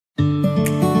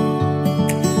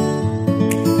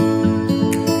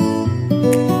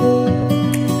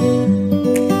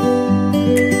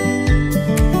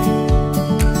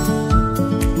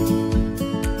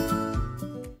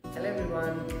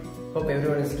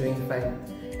doing fine.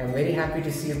 I'm very happy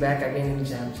to see you back again in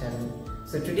Jam channel.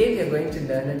 So today we are going to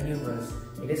learn a new verse.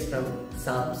 It is from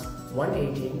Psalms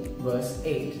 118 verse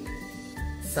 8.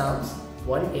 Psalms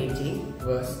 118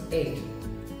 verse 8.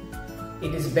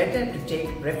 It is better to take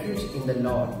refuge in the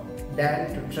Lord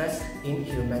than to trust in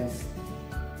humans.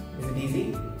 Is it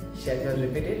easy? Shall we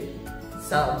repeat it?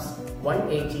 Psalms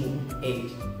 118:8.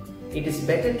 It is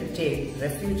better to take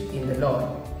refuge in the Lord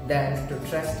than to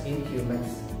trust in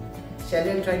humans. Shall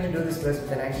we try to do this verse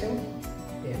with an action?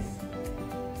 Yes.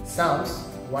 Psalms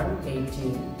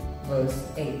 118 verse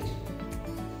 8.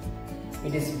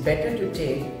 It is better to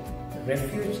take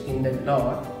refuge in the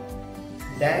Lord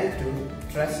than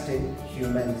to trust in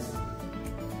humans.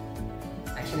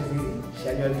 Action is easy.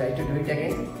 Shall we try to do it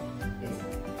again? Yes.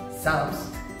 Psalms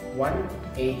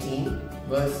 118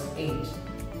 verse 8.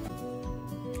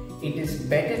 It is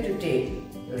better to take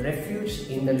refuge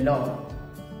in the Lord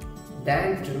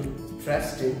than to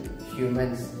trust in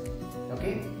humans.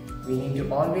 Okay? We need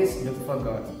to always look for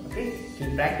God. Okay?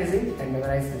 Keep practicing and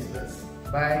memorize this verse.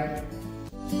 Bye.